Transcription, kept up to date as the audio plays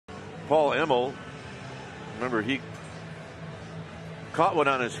Paul Emmel, remember, he caught one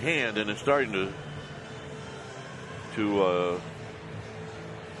on his hand and is starting to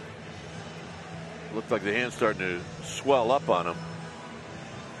look like the hand's starting to swell up on him.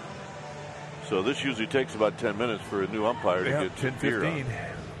 So this usually takes about 10 minutes for a new umpire to get 10-15.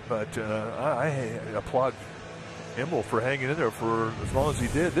 But I applaud Emmel for hanging in there for as long as he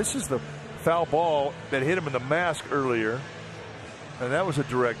did. This is the foul ball that hit him in the mask earlier, and that was a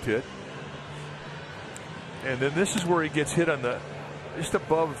direct hit. And then this is where he gets hit on the, just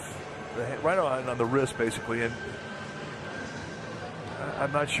above, right on the wrist, basically. And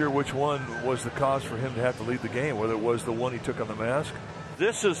I'm not sure which one was the cause for him to have to leave the game, whether it was the one he took on the mask.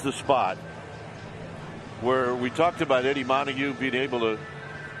 This is the spot where we talked about Eddie Montague being able to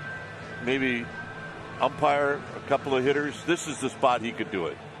maybe umpire a couple of hitters. This is the spot he could do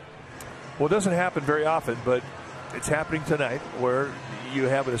it. Well, it doesn't happen very often, but it's happening tonight, where you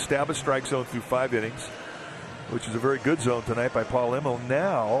have an established strike zone through 5 innings, which is a very good zone tonight by Paul Emmel.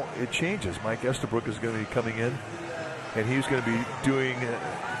 Now it changes. Mike Estabrook is going to be coming in, and he's going to be doing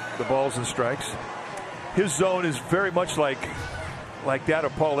the balls and strikes. His zone is very much like that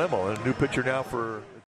of Paul Emmel, a new pitcher now for